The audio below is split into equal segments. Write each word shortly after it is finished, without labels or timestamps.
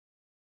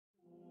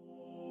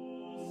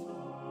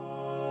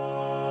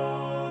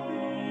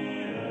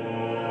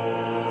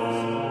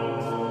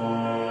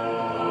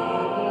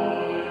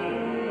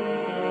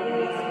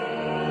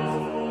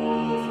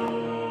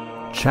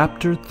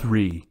Chapter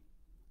 3.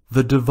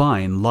 The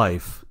Divine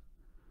Life.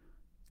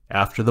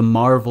 After the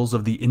marvels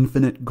of the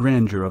infinite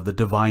grandeur of the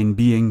divine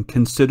being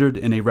considered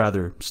in a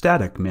rather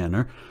static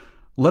manner,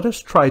 let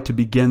us try to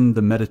begin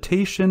the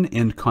meditation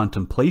and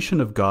contemplation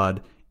of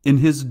God in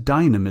his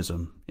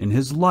dynamism, in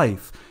his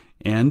life,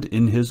 and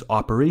in his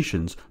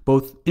operations,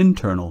 both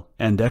internal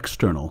and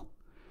external.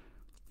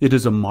 It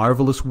is a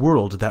marvelous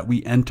world that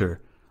we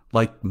enter,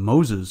 like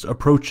Moses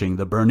approaching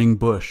the burning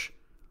bush.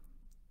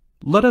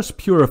 Let us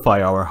purify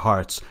our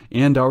hearts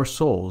and our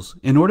souls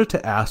in order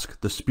to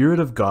ask the Spirit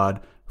of God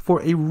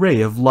for a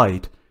ray of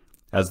light,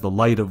 as the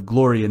light of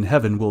glory in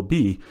heaven will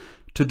be,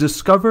 to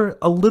discover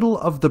a little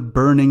of the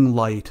burning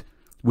light,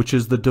 which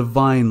is the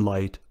divine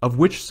light of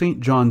which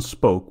St. John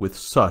spoke with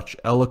such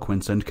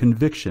eloquence and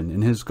conviction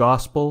in his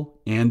Gospel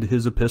and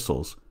his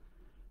epistles.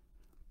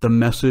 The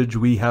message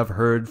we have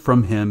heard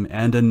from him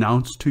and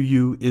announced to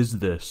you is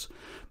this,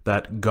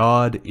 that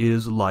God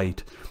is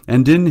light,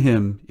 and in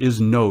him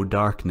is no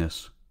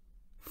darkness.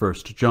 1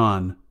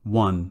 John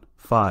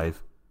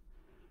 1:5.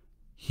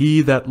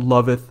 He that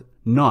loveth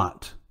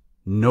not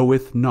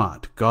knoweth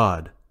not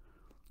God,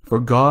 for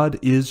God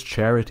is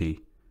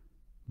charity.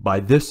 By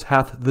this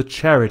hath the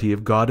charity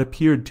of God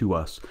appeared to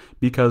us,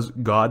 because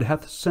God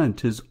hath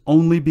sent his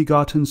only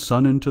begotten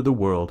Son into the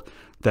world,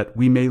 that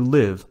we may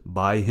live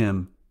by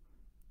him.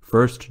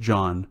 1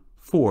 John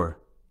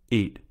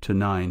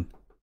 4:8-9.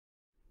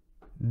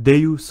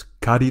 Deus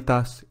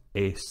caritas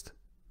est.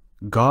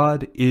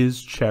 God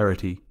is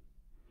charity.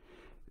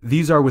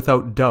 These are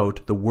without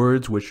doubt the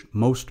words which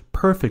most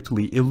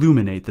perfectly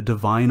illuminate the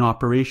divine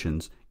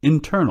operations,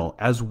 internal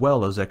as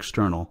well as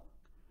external.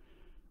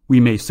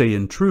 We may say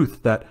in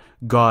truth that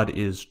God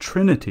is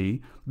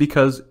Trinity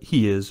because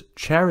he is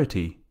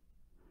charity.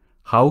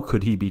 How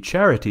could he be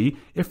charity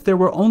if there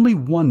were only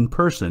one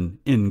person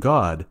in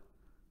God?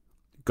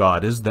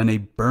 God is then a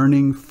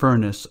burning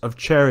furnace of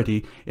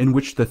charity in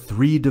which the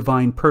three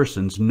divine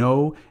persons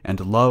know and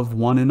love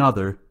one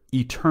another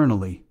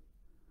eternally.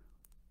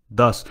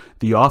 Thus,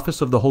 the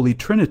office of the Holy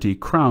Trinity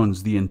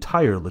crowns the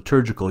entire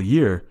liturgical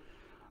year.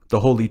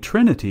 The Holy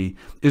Trinity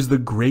is the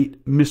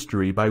great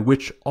mystery by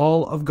which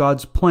all of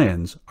God's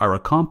plans are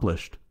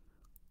accomplished.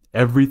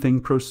 Everything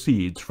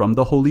proceeds from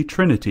the Holy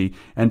Trinity,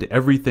 and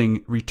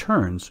everything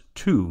returns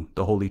to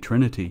the Holy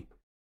Trinity.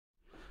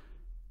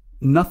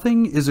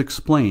 Nothing is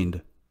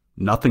explained,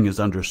 nothing is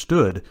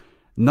understood,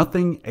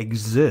 nothing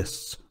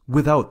exists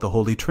without the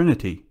Holy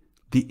Trinity,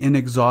 the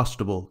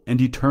inexhaustible and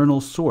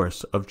eternal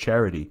source of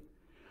charity,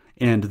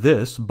 and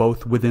this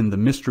both within the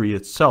mystery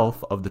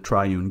itself of the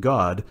triune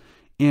God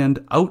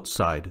and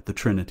outside the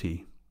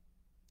Trinity.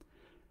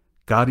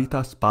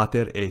 Caritas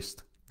Pater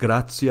est,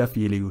 gratia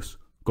Filius,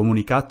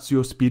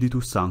 communicatio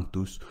Spiritus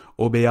Sanctus,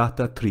 o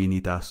Beata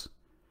Trinitas,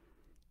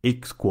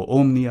 ex quo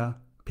omnia,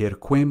 per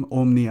quem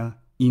omnia,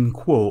 in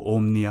quo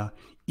omnia,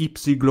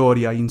 ipsi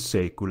gloria in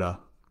saecula.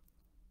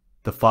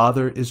 The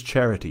Father is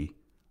charity,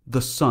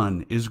 the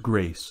Son is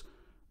grace,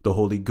 the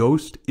Holy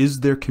Ghost is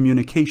their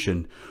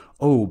communication,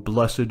 O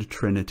blessed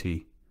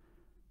Trinity,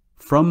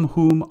 from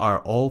whom are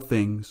all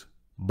things,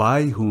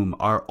 by whom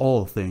are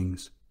all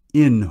things,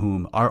 in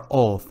whom are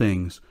all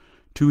things,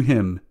 to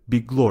him be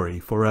glory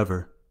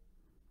forever.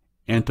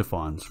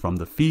 Antiphons from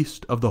the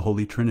Feast of the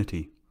Holy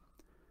Trinity.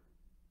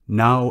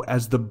 Now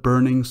as the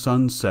burning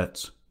sun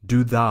sets,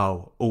 do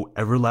thou, O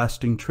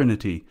everlasting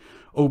Trinity,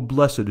 O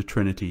blessed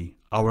Trinity,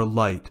 our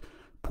light,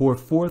 pour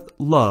forth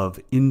love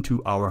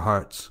into our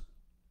hearts.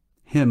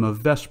 Hymn of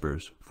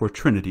Vespers for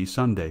Trinity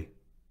Sunday.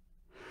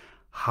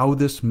 How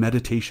this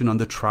meditation on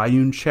the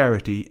triune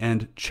charity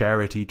and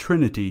charity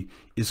Trinity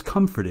is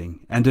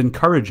comforting and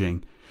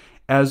encouraging,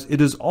 as it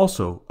is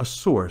also a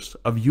source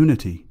of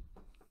unity.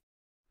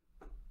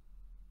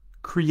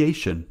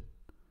 Creation.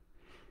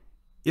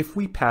 If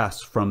we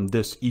pass from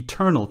this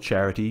eternal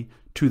charity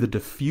to the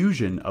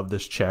diffusion of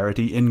this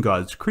charity in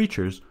God's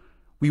creatures,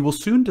 we will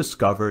soon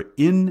discover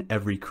in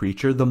every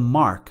creature the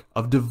mark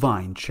of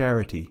divine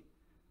charity.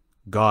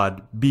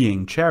 God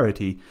being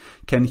charity,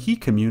 can he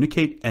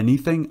communicate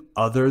anything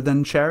other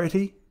than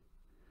charity?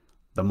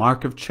 The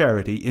mark of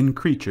charity in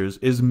creatures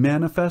is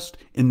manifest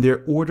in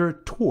their order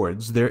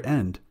towards their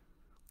end.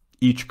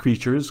 Each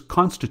creature is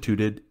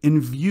constituted in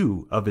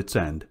view of its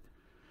end.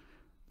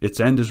 Its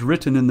end is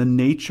written in the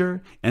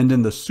nature and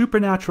in the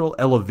supernatural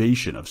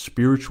elevation of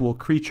spiritual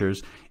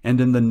creatures and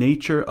in the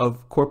nature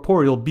of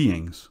corporeal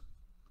beings.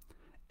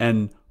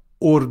 An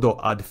ordo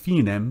ad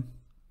finem,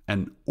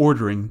 an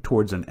ordering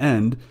towards an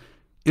end,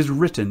 is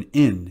written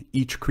in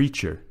each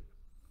creature.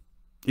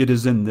 It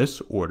is in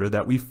this order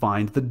that we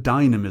find the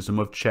dynamism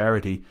of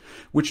charity,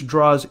 which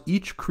draws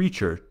each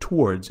creature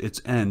towards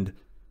its end.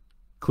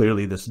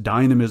 Clearly, this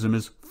dynamism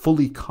is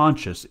fully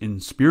conscious in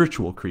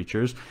spiritual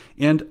creatures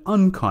and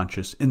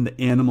unconscious in the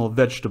animal,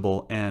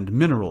 vegetable, and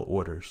mineral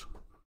orders.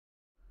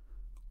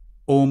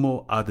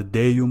 Homo ad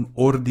Deum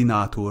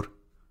ordinatur.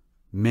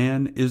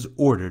 Man is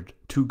ordered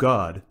to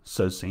God,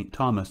 says St.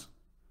 Thomas.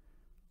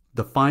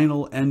 The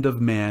final end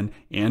of man,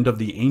 and of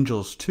the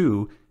angels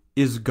too,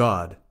 is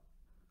God.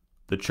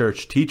 The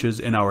Church teaches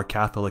in our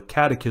Catholic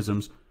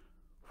catechisms,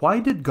 why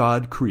did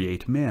God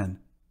create man?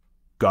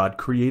 God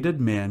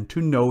created man to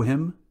know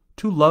him,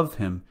 to love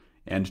him,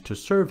 and to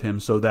serve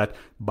him so that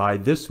by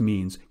this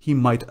means he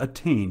might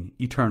attain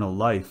eternal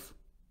life.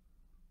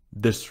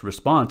 This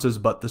response is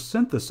but the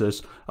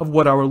synthesis of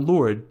what our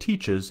Lord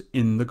teaches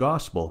in the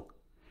Gospel.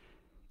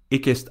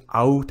 Ec est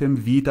autem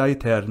vita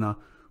aeterna,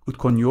 ut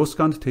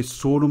cognoscant te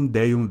solum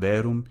Deum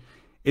verum,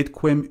 et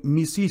quem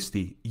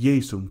misisti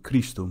Iesum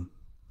Christum.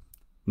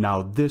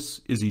 Now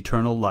this is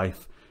eternal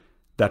life,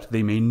 that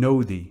they may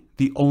know thee,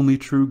 the only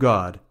true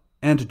God,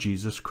 and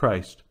Jesus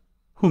Christ,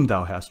 whom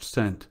thou hast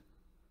sent.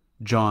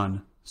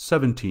 John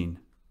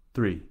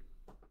 17:3.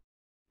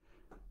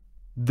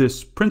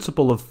 This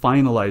principle of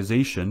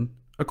finalization,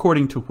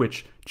 according to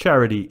which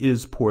charity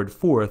is poured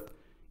forth,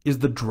 is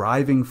the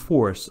driving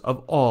force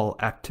of all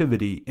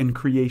activity in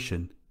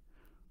creation.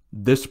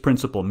 This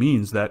principle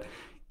means that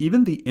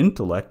even the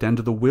intellect and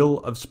the will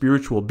of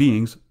spiritual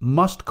beings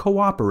must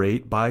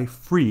cooperate by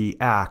free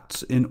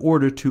acts in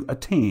order to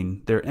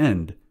attain their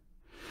end.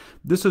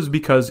 This is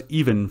because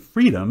even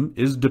freedom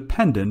is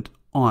dependent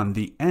on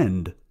the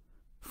end.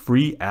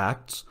 Free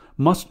acts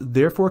must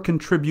therefore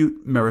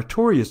contribute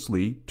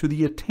meritoriously to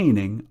the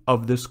attaining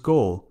of this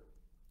goal.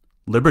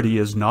 Liberty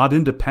is not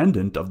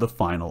independent of the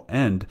final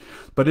end,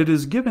 but it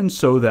is given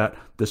so that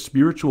the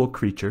spiritual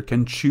creature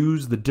can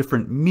choose the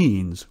different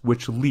means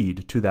which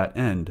lead to that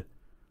end.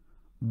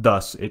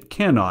 Thus it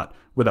cannot,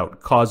 without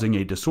causing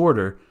a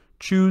disorder,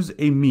 choose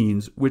a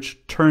means which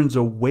turns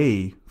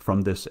away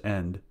from this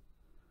end.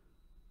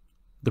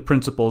 The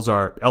principles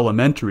are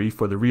elementary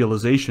for the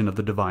realization of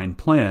the divine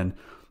plan,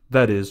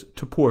 that is,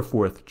 to pour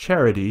forth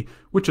charity,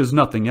 which is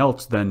nothing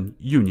else than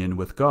union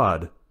with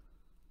God.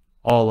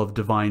 All of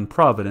divine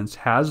providence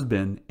has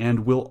been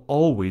and will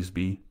always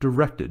be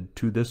directed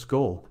to this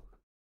goal.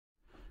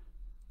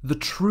 The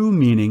true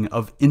meaning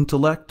of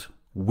intellect,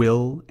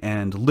 will,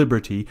 and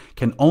liberty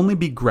can only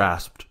be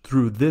grasped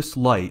through this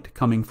light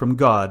coming from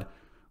God,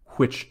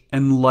 which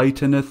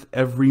enlighteneth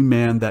every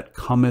man that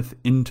cometh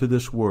into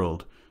this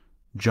world.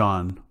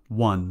 John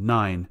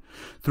 1:9,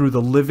 through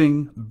the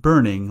living,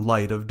 burning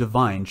light of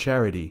divine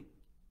charity.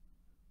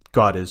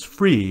 God is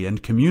free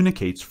and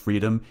communicates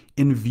freedom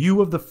in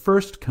view of the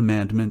first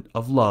commandment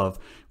of love,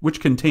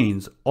 which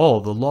contains all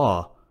the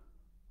law.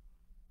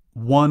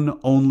 One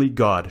only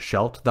God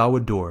shalt thou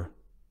adore,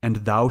 and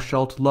thou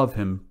shalt love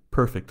him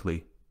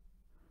perfectly.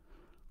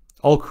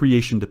 All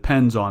creation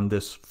depends on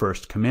this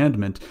first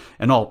commandment,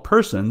 and all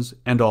persons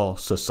and all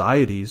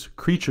societies,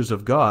 creatures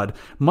of God,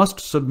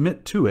 must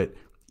submit to it,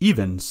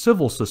 even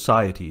civil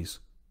societies.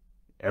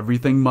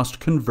 Everything must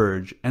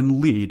converge and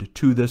lead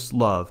to this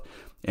love,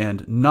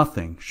 and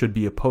nothing should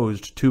be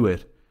opposed to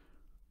it.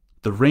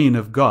 The reign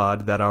of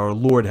God that our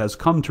Lord has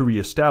come to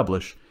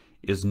reestablish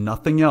is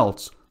nothing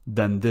else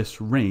than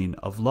this reign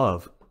of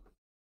love.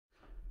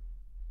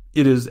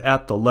 It is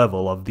at the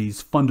level of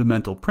these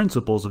fundamental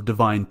principles of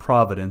divine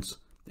providence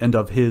and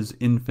of His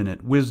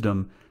infinite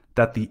wisdom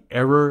that the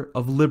error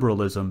of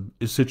liberalism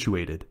is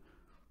situated.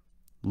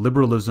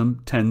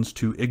 Liberalism tends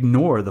to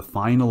ignore the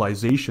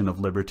finalization of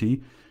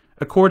liberty,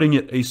 according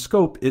it a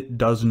scope it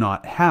does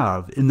not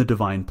have in the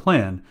divine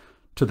plan,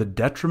 to the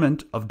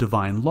detriment of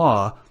divine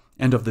law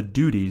and of the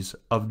duties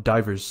of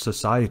divers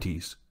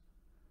societies.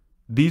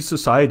 These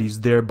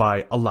societies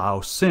thereby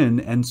allow sin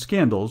and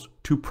scandals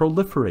to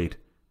proliferate.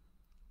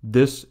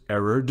 This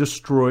error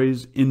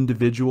destroys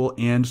individual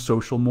and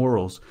social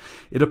morals.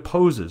 It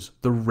opposes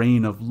the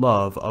reign of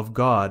love of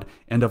God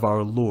and of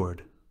our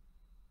Lord.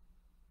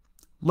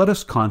 Let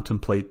us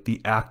contemplate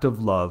the act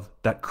of love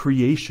that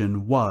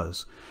creation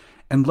was,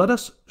 and let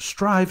us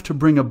strive to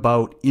bring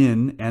about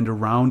in and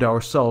around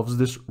ourselves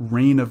this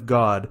reign of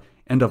God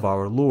and of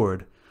our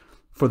Lord,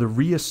 for the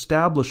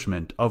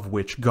re-establishment of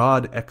which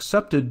God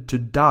accepted to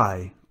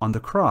die on the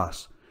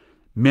cross,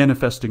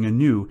 manifesting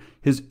anew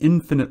His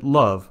infinite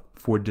love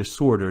for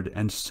disordered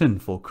and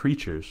sinful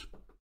creatures.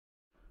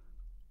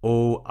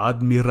 O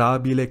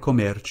admirabile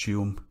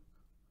commercium!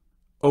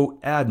 O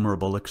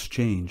admirable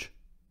exchange!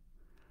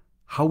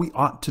 How we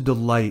ought to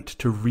delight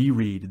to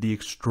reread the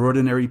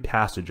extraordinary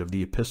passage of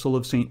the Epistle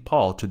of St.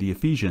 Paul to the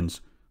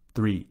Ephesians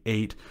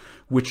 3:8,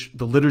 which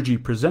the liturgy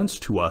presents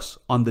to us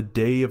on the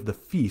day of the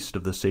Feast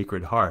of the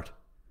Sacred Heart.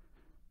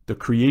 The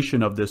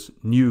creation of this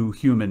new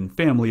human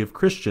family of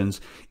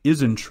Christians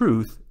is in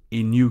truth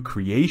a new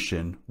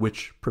creation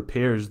which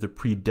prepares the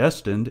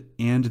predestined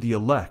and the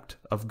elect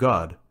of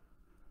God.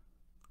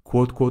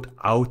 Quodquod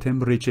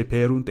autem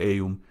receperunt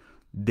eum,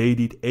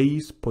 dedit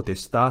eis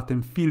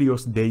potestatem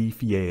filios Dei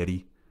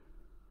fieri.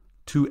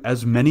 To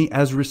as many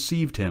as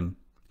received him,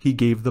 he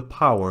gave the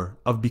power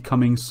of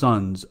becoming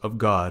sons of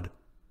God.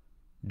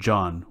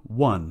 John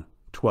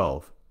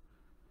 1:12.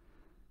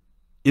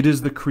 It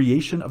is the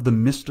creation of the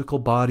mystical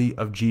body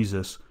of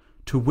Jesus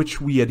to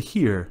which we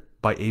adhere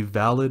by a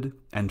valid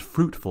and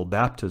fruitful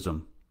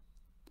baptism.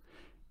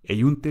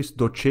 Eiuntes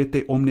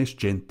docete omnes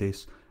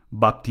gentes,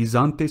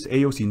 baptizantes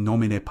eos in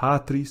nomine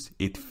Patris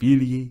et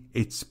Filii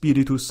et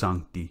Spiritus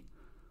Sancti.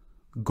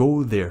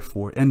 Go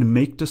therefore and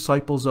make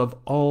disciples of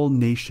all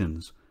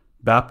nations,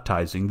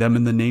 baptizing them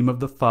in the name of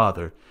the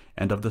Father,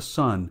 and of the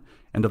Son,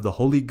 and of the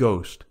Holy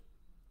Ghost.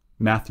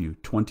 Matthew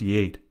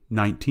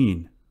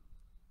 28:19.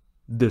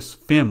 This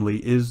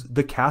family is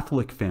the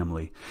Catholic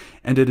family,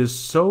 and it is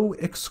so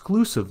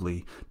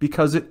exclusively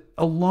because it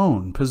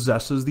alone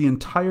possesses the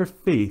entire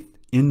faith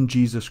in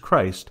Jesus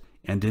Christ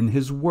and in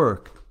his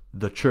work,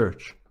 the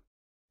Church.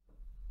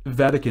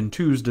 Vatican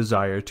II's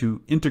desire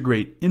to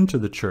integrate into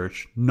the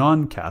Church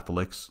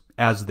non-Catholics,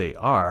 as they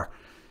are,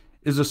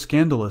 is a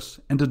scandalous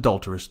and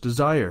adulterous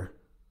desire.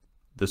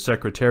 The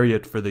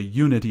Secretariat for the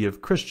Unity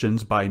of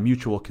Christians by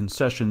Mutual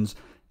Concessions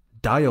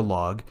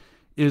dialogue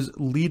is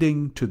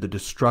leading to the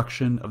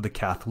destruction of the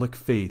Catholic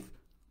faith,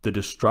 the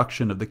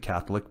destruction of the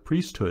Catholic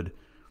priesthood,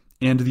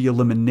 and the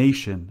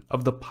elimination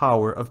of the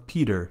power of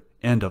Peter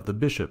and of the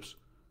bishops.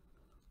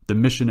 The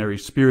missionary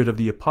spirit of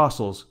the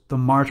apostles, the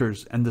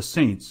martyrs, and the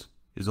saints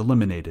is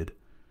eliminated.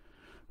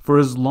 For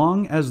as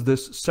long as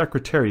this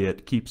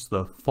Secretariat keeps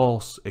the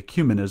false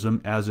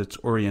ecumenism as its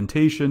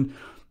orientation,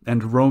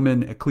 and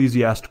Roman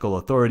ecclesiastical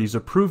authorities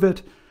approve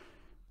it,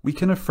 we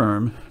can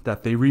affirm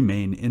that they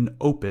remain in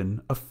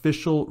open,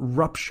 official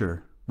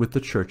rupture with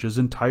the Church's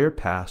entire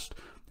past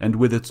and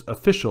with its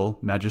official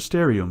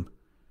magisterium.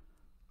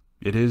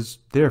 It is,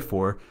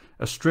 therefore,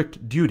 a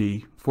strict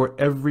duty for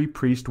every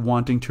priest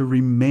wanting to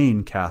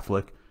remain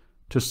Catholic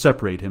to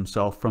separate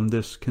himself from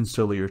this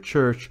conciliar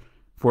Church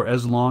for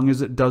as long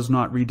as it does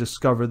not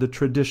rediscover the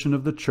tradition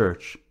of the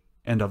Church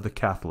and of the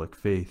Catholic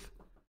faith.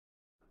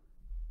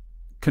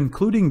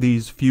 Concluding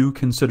these few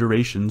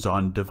considerations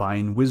on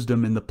divine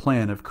wisdom in the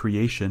plan of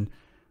creation,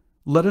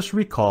 let us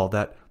recall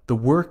that the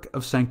work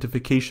of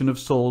sanctification of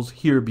souls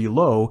here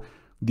below,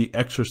 the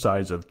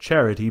exercise of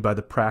charity by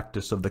the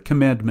practice of the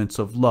commandments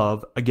of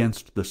love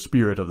against the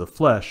spirit of the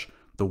flesh,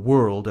 the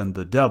world, and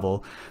the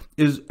devil,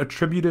 is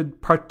attributed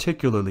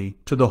particularly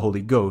to the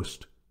Holy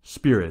Ghost,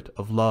 Spirit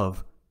of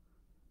love.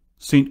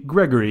 St.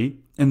 Gregory,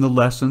 in the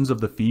lessons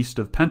of the Feast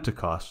of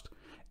Pentecost,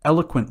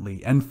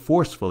 eloquently and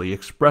forcefully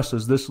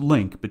expresses this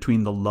link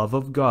between the love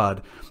of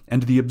God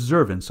and the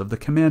observance of the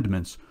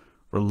commandments,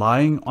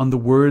 relying on the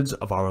words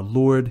of our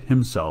Lord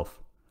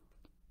himself.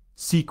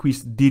 Si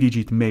quis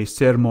dirigit me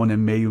sermonem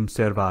meum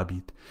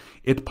servabit,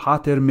 et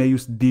pater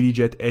meus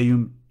diriget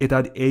eum, et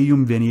ad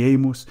eum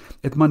veniemus,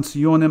 et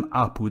mansionem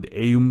apud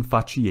eum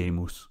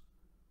faciemus.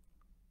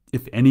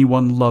 If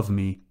anyone love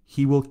me,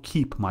 he will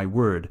keep my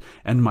word,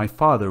 and my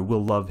Father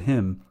will love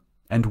him,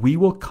 and we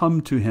will come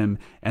to him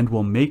and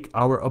will make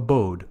our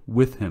abode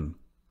with him.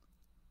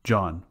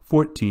 John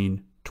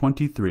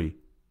 14:23.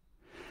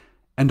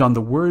 And on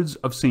the words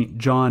of St.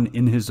 John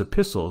in his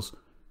epistles,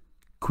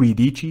 Qui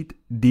dicit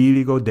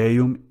dirigo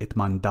Deum et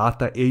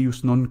mandata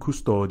eius non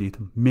custodit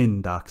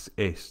mendax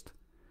est.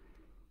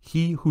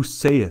 He who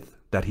saith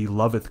that he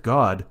loveth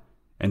God,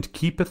 and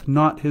keepeth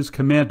not his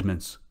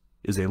commandments,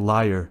 is a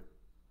liar.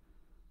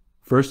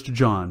 1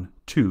 John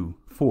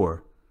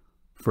 2:4,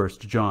 1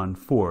 John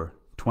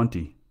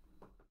 4:20.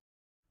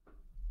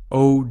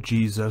 O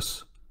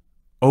Jesus,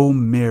 O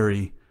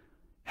Mary,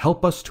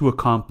 help us to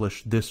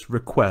accomplish this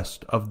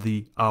request of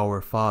the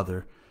Our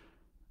Father.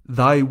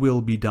 Thy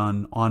will be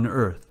done on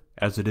earth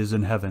as it is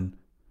in heaven,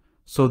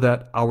 so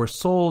that our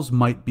souls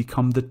might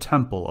become the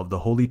temple of the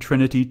Holy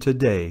Trinity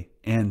today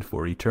and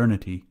for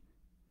eternity.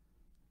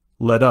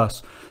 Let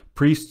us,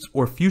 priests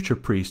or future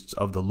priests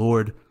of the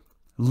Lord,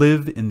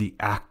 live in the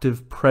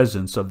active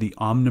presence of the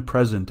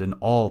omnipresent and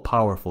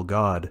all-powerful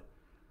God.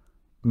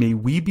 May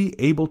we be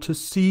able to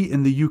see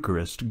in the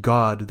Eucharist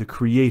God the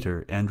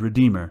Creator and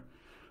Redeemer,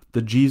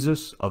 the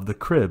Jesus of the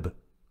crib,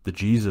 the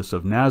Jesus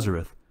of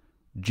Nazareth,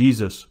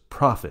 Jesus,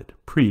 prophet,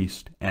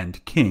 priest,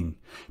 and king,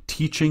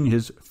 teaching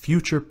his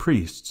future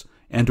priests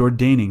and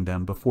ordaining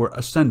them before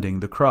ascending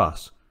the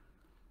cross.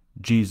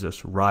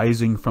 Jesus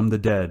rising from the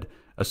dead,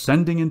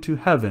 ascending into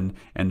heaven,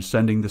 and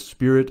sending the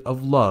Spirit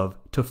of love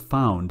to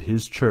found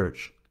his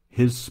church,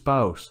 his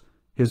spouse,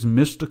 his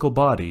mystical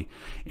body,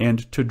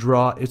 and to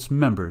draw its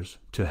members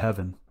to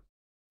heaven.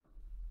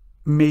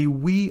 May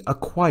we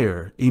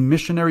acquire a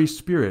missionary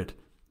spirit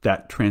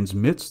that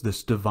transmits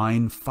this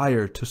divine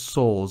fire to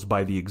souls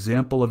by the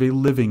example of a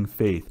living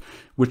faith,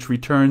 which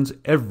returns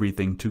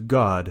everything to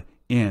God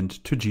and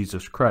to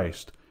Jesus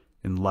Christ,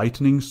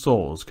 enlightening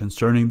souls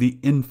concerning the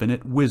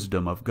infinite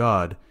wisdom of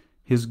God,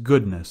 his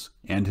goodness,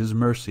 and his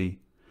mercy,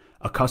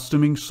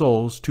 accustoming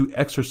souls to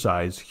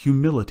exercise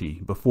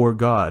humility before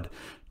God,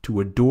 to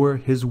adore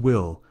his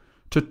will,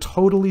 to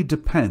totally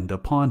depend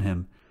upon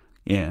him,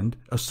 and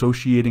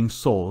associating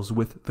souls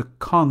with the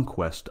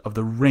conquest of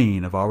the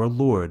reign of our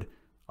Lord,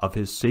 of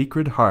his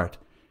Sacred Heart,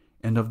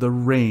 and of the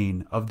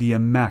reign of the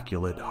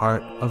Immaculate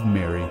Heart of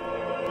Mary.